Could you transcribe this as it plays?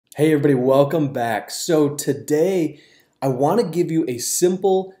Hey everybody, welcome back. So today I want to give you a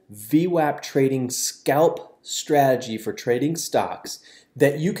simple VWAP trading scalp strategy for trading stocks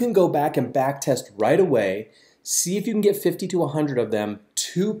that you can go back and back test right away, see if you can get 50 to 100 of them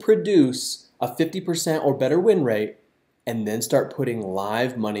to produce a 50% or better win rate, and then start putting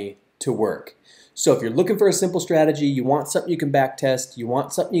live money to work. So if you're looking for a simple strategy, you want something you can back test, you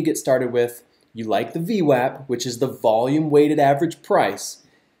want something you get started with, you like the VWAP, which is the volume weighted average price,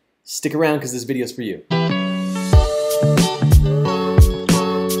 stick around because this video is for you.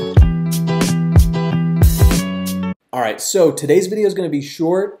 Alright, so today's video is going to be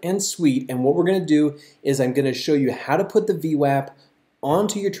short and sweet, and what we're going to do is I'm going to show you how to put the VWAP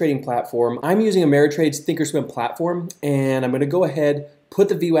onto your trading platform. I'm using Ameritrade's Thinkorswim platform, and I'm going to go ahead, put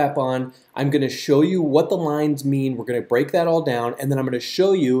the VWAP on. I'm going to show you what the lines mean. We're going to break that all down, and then I'm going to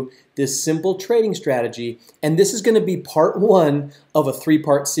show you this simple trading strategy, and this is going to be part one of a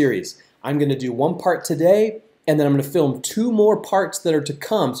three-part series. I'm going to do one part today, and then I'm going to film two more parts that are to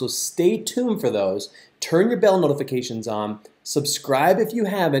come, so stay tuned for those. Turn your bell notifications on, subscribe if you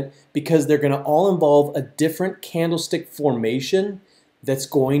haven't, because they're going to all involve a different candlestick formation that's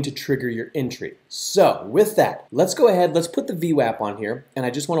going to trigger your entry. So with that, let's go ahead, let's put the VWAP on here, and I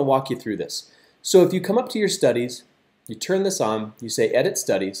just want to walk you through this. So if you come up to your studies, you turn this on, you say edit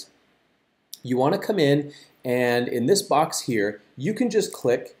studies, you want to come in, and in this box here, you can just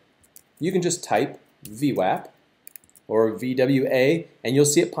click, you can just type VWAP or VWA, and you'll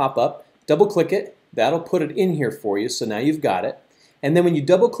see it pop up. Double click it, that'll put it in here for you, so now you've got it. And then when you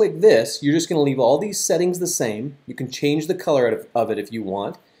double click this, you're just going to leave all these settings the same. You can change the color of it if you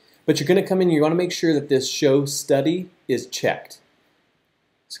want, but you're going to come in, you want to make sure that this show study is checked.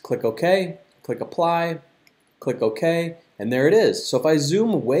 So click OK, click apply, click OK, and there it is. So if I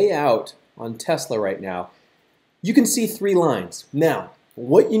zoom way out on Tesla right now, you can see three lines. Now,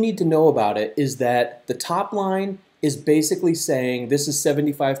 what you need to know about it is that the top line is basically saying this is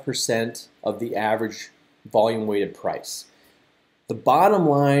 75% of the average volume weighted price. The bottom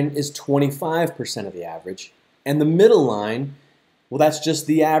line is 25% of the average, and the middle line, well, that's just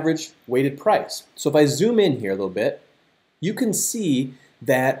the average weighted price. So if I zoom in here a little bit, you can see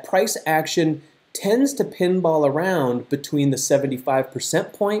that price action tends to pinball around between the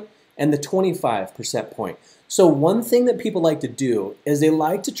 75% point and the 25% point. So one thing that people like to do is they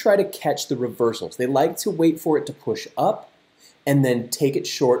like to try to catch the reversals. They like to wait for it to push up and then take it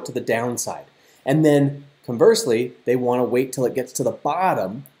short to the downside. And then conversely, they want to wait till it gets to the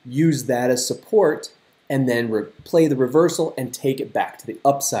bottom, use that as support, and then play the reversal and take it back to the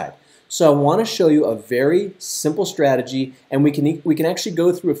upside. So I want to show you a very simple strategy, and we can actually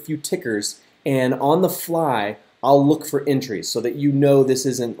go through a few tickers, and on the fly, I'll look for entries so that you know this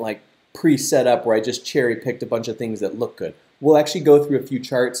isn't like pre-set up where I just cherry picked a bunch of things that look good. We'll actually go through a few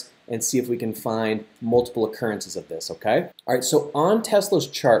charts and see if we can find multiple occurrences of this, okay? All right, so on Tesla's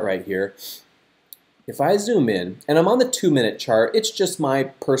chart right here, if I zoom in, and I'm on the 2-minute chart, it's just my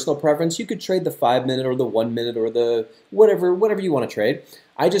personal preference. You could trade the 5-minute or the 1-minute or the whatever you want to trade.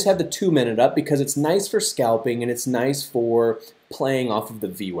 I just have the 2-minute up because it's nice for scalping and it's nice for playing off of the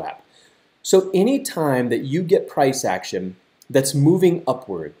VWAP. So anytime that you get price action that's moving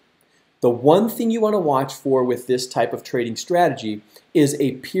upward, the one thing you want to watch for with this type of trading strategy is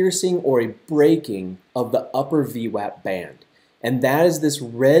a piercing or a breaking of the upper VWAP band. And that is this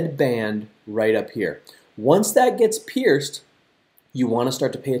red band right up here. Once that gets pierced, you want to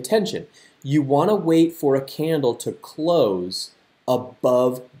start to pay attention. You want to wait for a candle to close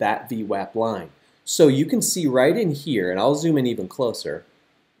above that VWAP line. So you can see right in here, and I'll zoom in even closer,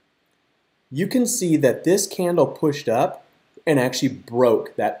 you can see that this candle pushed up and actually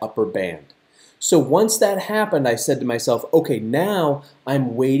broke that upper band. So once that happened, I said to myself, okay, now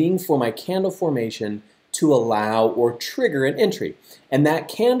I'm waiting for my candle formation to allow or trigger an entry. And that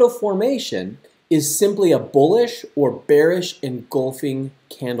candle formation is simply a bullish or bearish engulfing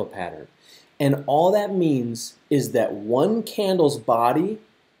candle pattern. And all that means is that one candle's body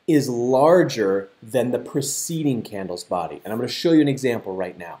is larger than the preceding candle's body. And I'm going to show you an example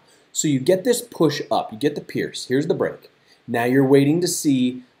right now. So you get this push up, you get the pierce, here's the break. Now you're waiting to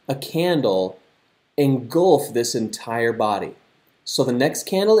see a candle engulf this entire body. So the next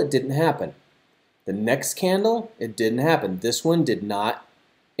candle, it didn't happen. The next candle, it didn't happen. This one did not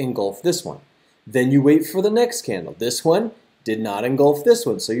engulf this one. Then you wait for the next candle. This one did not engulf this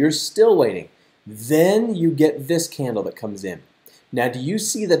one, so you're still waiting. Then you get this candle that comes in. Now do you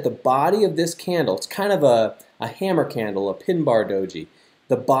see that the body of this candle, it's kind of a hammer candle, a pin bar doji.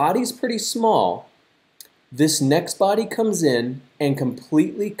 The body's pretty small. This next body comes in and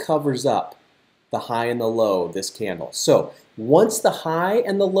completely covers up the high and the low, this candle. So once the high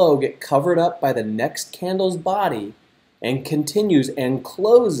and the low get covered up by the next candle's body and continues and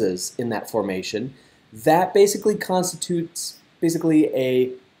closes in that formation, that basically constitutes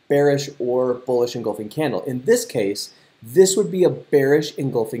a bearish or bullish engulfing candle. In this case, this would be a bearish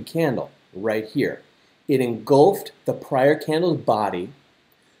engulfing candle right here. It engulfed the prior candle's body.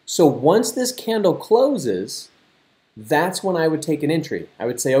 So once this candle closes, that's when I would take an entry. I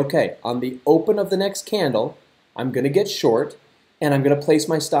would say, okay, on the open of the next candle, I'm going to get short, and I'm going to place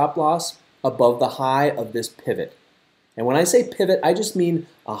my stop loss above the high of this pivot. And when I say pivot, I just mean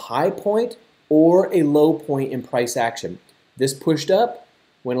a high point or a low point in price action. This pushed up,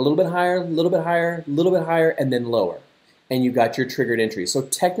 went a little bit higher, a little bit higher, a little bit higher, and then lower. And you got your triggered entry. So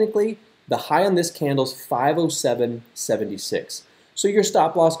technically, the high on this candle is 507.76. So your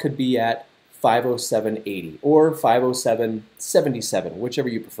stop loss could be at 507.80 or 507.77, whichever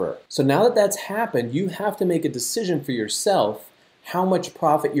you prefer. So now that that's happened, you have to make a decision for yourself how much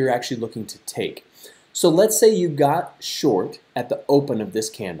profit you're actually looking to take. So let's say you got short at the open of this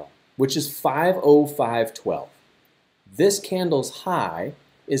candle, which is 505.12. This candle's high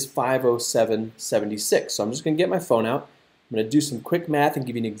is 507.76. So I'm just going to get my phone out. I'm going to do some quick math and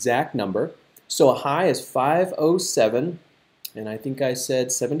give you an exact number. So a high is 507, and I think I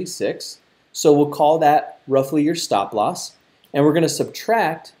said 76. So we'll call that roughly your stop loss. And we're going to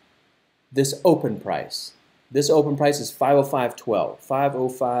subtract this open price. This open price is 505.12.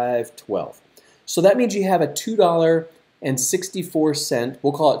 505.12. So that means you have a $2.64,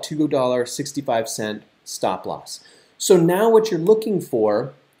 we'll call it $2.65 stop loss. So now what you're looking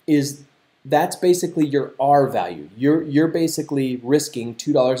for is that's basically your R value. You're basically risking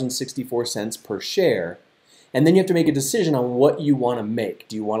 $2.64 per share. And then you have to make a decision on what you want to make.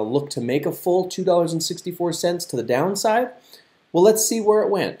 Do you want to look to make a full $2.64 to the downside? Well, let's see where it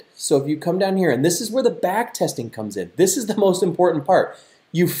went. So if you come down here, and this is where the back testing comes in. This is the most important part.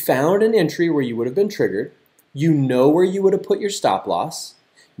 You found an entry where you would have been triggered. You know where you would have put your stop loss.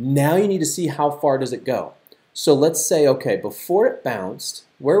 Now you need to see how far does it go. So let's say, okay, before it bounced,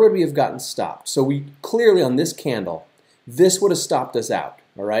 where would we have gotten stopped? So we clearly on this candle, this would have stopped us out,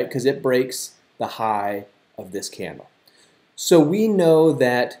 all right, because it breaks the high of this candle. So we know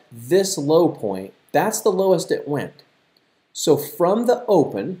that this low point, that's the lowest it went. So from the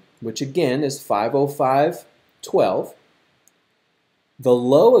open, which again is 505.12, the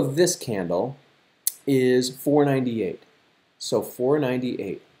low of this candle is 498. So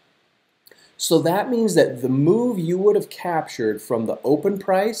 498. So that means that the move you would have captured from the open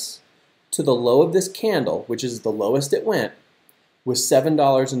price to the low of this candle, which is the lowest it went, was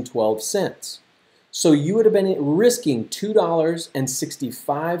 $7.12. So you would have been risking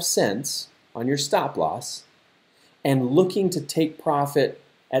 $2.65 on your stop loss and looking to take profit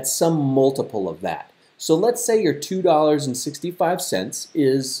at some multiple of that. So let's say your $2.65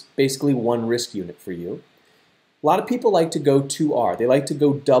 is basically one risk unit for you. A lot of people like to go 2R. They like to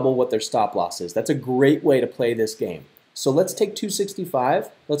go double what their stop loss is. That's a great way to play this game. So let's take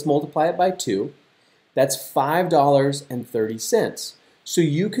 265, let's multiply it by 2. That's $5.30. So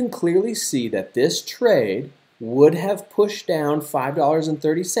you can clearly see that this trade would have pushed down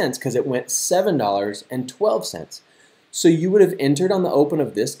 $5.30 because it went $7.12. So you would have entered on the open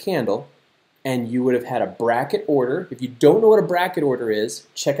of this candle and you would have had a bracket order. If you don't know what a bracket order is,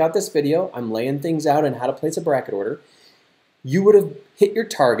 check out this video. I'm laying things out on how to place a bracket order. You would have hit your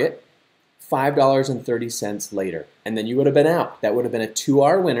target $5.30 later, and then you would have been out. That would have been a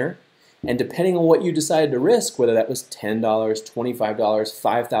 2R winner, and depending on what you decided to risk, whether that was $10, $25,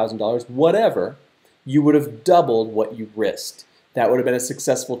 $5,000, whatever, you would have doubled what you risked. That would have been a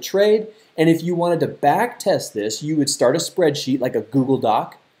successful trade, and if you wanted to back test this, you would start a spreadsheet like a Google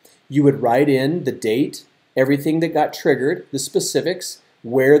Doc. You would write in the date, everything that got triggered, the specifics,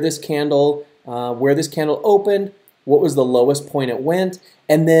 where this candle opened, what was the lowest point it went,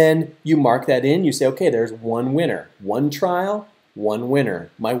 and then you mark that in. You say, okay, there's one winner, one trial, one winner.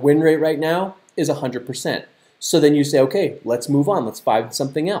 My win rate right now is 100%. So then you say, okay, let's move on. Let's find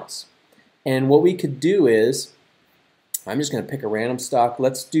something else. And what we could do is, I'm just going to pick a random stock.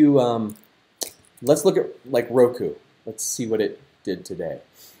 Let's do, let's look at like Roku. Let's see what it did today.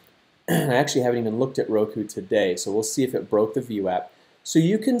 I actually haven't even looked at Roku today, so we'll see if it broke the VWAP. So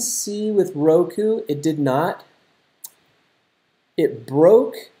you can see with Roku, it did not. It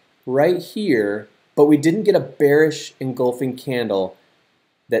broke right here, but we didn't get a bearish engulfing candle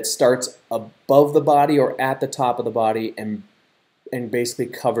that starts above the body or at the top of the body and basically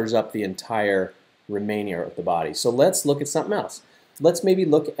covers up the entire remainder of the body. So let's look at something else. Let's maybe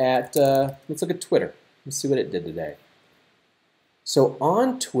look at Twitter. Let's see what it did today. So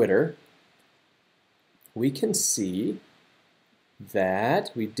on Twitter, we can see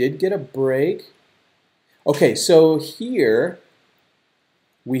that we did get a break. Okay, so here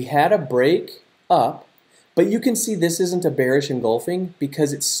we had a break up, but you can see this isn't a bearish engulfing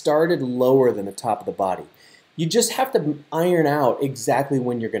because it started lower than the top of the body. You just have to iron out exactly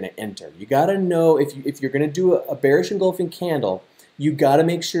when you're going to enter. You got to know if you're going to do a bearish engulfing candle, you got to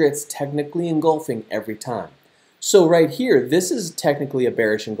make sure it's technically engulfing every time. So right here, this is technically a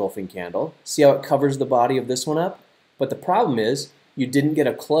bearish engulfing candle. See how it covers the body of this one up? But the problem is you didn't get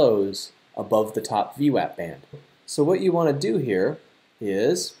a close above the top VWAP band. So what you want to do here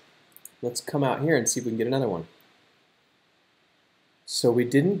is, let's come out here and see if we can get another one. So we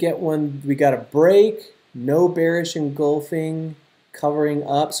didn't get one, we got a break, no bearish engulfing, covering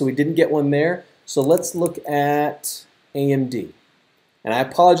up, so we didn't get one there. So let's look at AMD. And I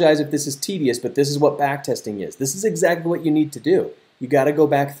apologize if this is tedious, but this is what backtesting is. This is exactly what you need to do. You got to go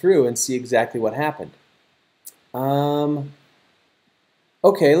back through and see exactly what happened.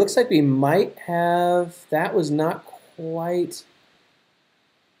 Okay, looks like we might have, that was not quite,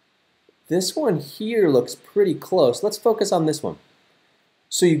 this one here looks pretty close. Let's focus on this one.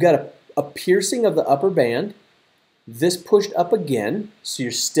 So you've got a piercing of the upper band, this pushed up again, so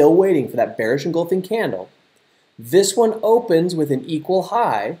you're still waiting for that bearish engulfing candle. This one opens with an equal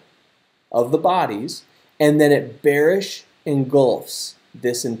high of the bodies, and then it bearish engulfs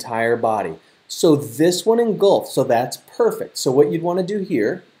this entire body. So this one engulfs, so that's perfect. So what you'd want to do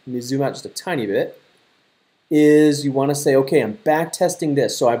here, let me zoom out just a tiny bit, is you want to say, okay, I'm back testing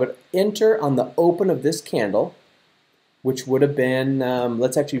this. So I would enter on the open of this candle, which would have been,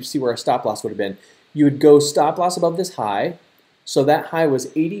 let's actually see where our stop loss would have been. You would go stop loss above this high. So that high was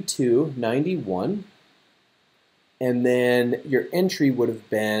 82.91. And then your entry would have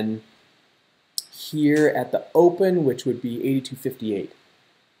been here at the open, which would be 82.58.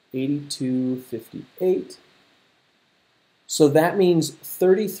 82.58. So that means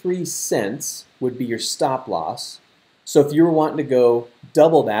 33 cents would be your stop loss. So if you were wanting to go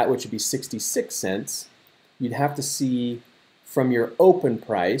double that, which would be 66 cents, you'd have to see from your open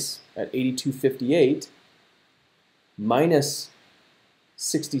price at 82.58 minus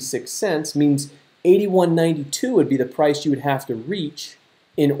 66 cents means 81.92 would be the price you would have to reach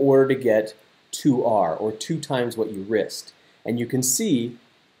in order to get 2R, or 2 times what you risked. And you can see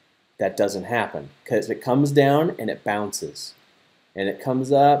that doesn't happen because it comes down and it bounces. And it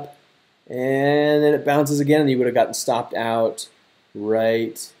comes up and then it bounces again, and you would have gotten stopped out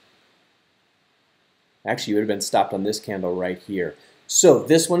right. Actually, you would have been stopped on this candle right here. So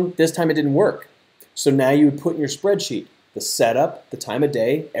this time it didn't work. So now you would put in your spreadsheet the setup, the time of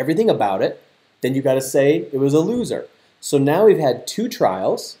day, everything about it. Then you got to say it was a loser. So now we've had 2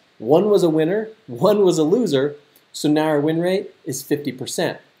 trials. One was a winner, one was a loser. So now our win rate is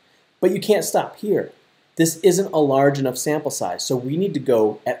 50%. But you can't stop here. This isn't a large enough sample size, so we need to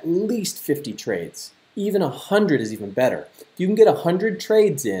go at least 50 trades. Even 100 is even better. If you can get 100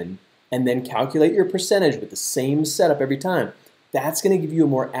 trades in and then calculate your percentage with the same setup every time, that's going to give you a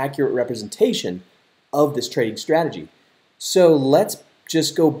more accurate representation of this trading strategy. So let's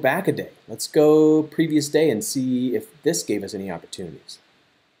just go back a day. Let's go previous day and see if this gave us any opportunities.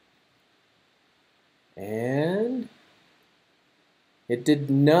 And it did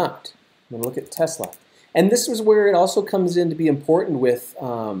not. I'm going to look at Tesla. And this is where it also comes in to be important with,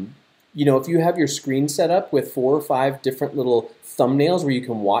 you know, if you have your screen set up with 4 or 5 different little thumbnails where you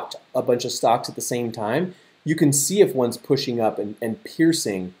can watch a bunch of stocks at the same time, you can see if one's pushing up and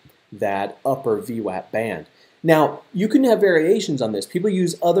piercing that upper VWAP band. Now, you can have variations on this. People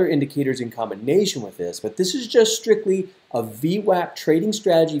use other indicators in combination with this, but this is just strictly a VWAP trading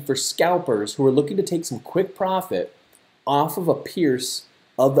strategy for scalpers who are looking to take some quick profit off of a pierce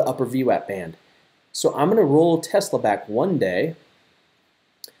of the upper VWAP band. So I'm going to roll Tesla back one day.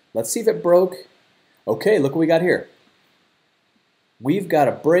 Let's see if it broke. Okay, look what we got here. We've got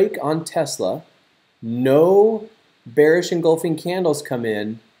a break on Tesla. No bearish engulfing candles come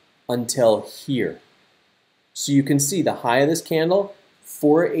in until here. So you can see the high of this candle,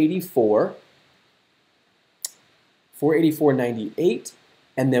 484, 484.98,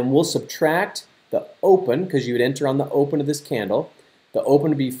 and then we'll subtract the open, because you would enter on the open of this candle. The open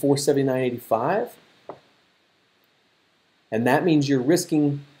would be 479.85, and that means you're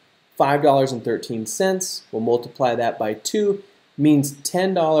risking $5.13. We'll multiply that by 2, means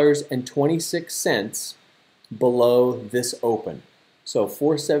 $10.26 below this open. So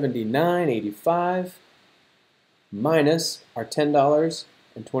 479.85 minus our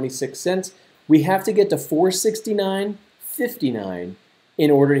 $10.26. We have to get to 469.59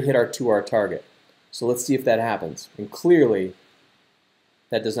 in order to hit our 2R target. So let's see if that happens. And clearly,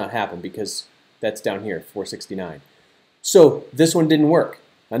 that does not happen because That's down here, 469. So this one didn't work.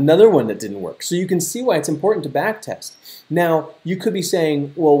 Another one that didn't work. So you can see why it's important to backtest. Now, you could be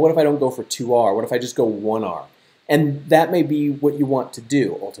saying, well, what if I don't go for 2R? What if I just go 1R? And that may be what you want to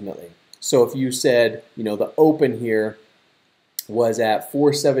do ultimately. So if you said, you know, the open here was at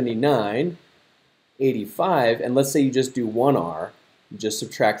 479.85, and let's say you just do 1R, you just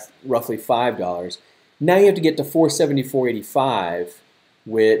subtract roughly $5. Now you have to get to 474.85,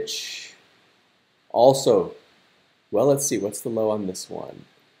 which also, well, let's see, what's the low on this one?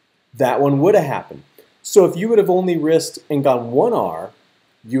 That one would have happened. So if you would have only risked and gone 1R,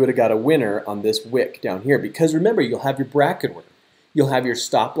 you would have got a winner on this wick down here. Because remember, you'll have your bracket order. You'll have your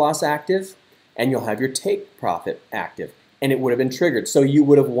stop loss active, and you'll have your take profit active. And it would have been triggered. So you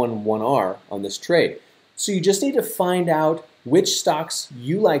would have won 1R on this trade. So you just need to find out which stocks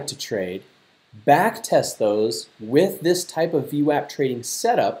you like to trade, back test those with this type of VWAP trading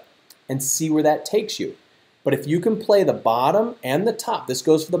setup, and see where that takes you. But if you can play the bottom and the top, this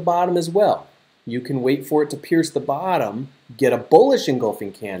goes for the bottom as well. You can wait for it to pierce the bottom, get a bullish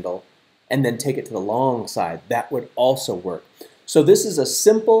engulfing candle, and then take it to the long side. That would also work. So this is a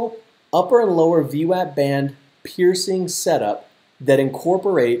simple upper and lower VWAP band piercing setup that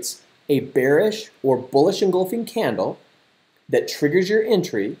incorporates a bearish or bullish engulfing candle that triggers your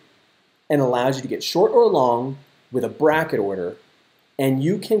entry and allows you to get short or long with a bracket order, and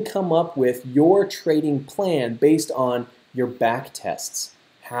you can come up with your trading plan based on your back tests.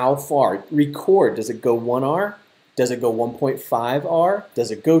 How far? Record. Does it go 1R? Does it go 1.5R?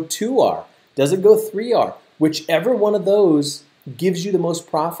 Does it go 2R? Does it go 3R? Whichever one of those gives you the most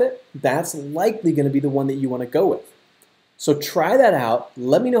profit, that's likely going to be the one that you want to go with. So try that out.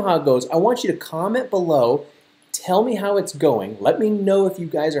 Let me know how it goes. I want you to comment below. Tell me how it's going. Let me know if you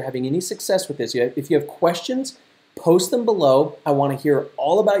guys are having any success with this. If you have questions, post them below. I want to hear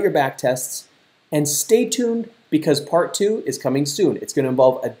all about your back tests. And stay tuned because part 2 is coming soon. It's going to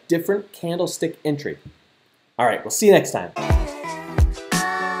involve a different candlestick entry. All right, we'll see you next time.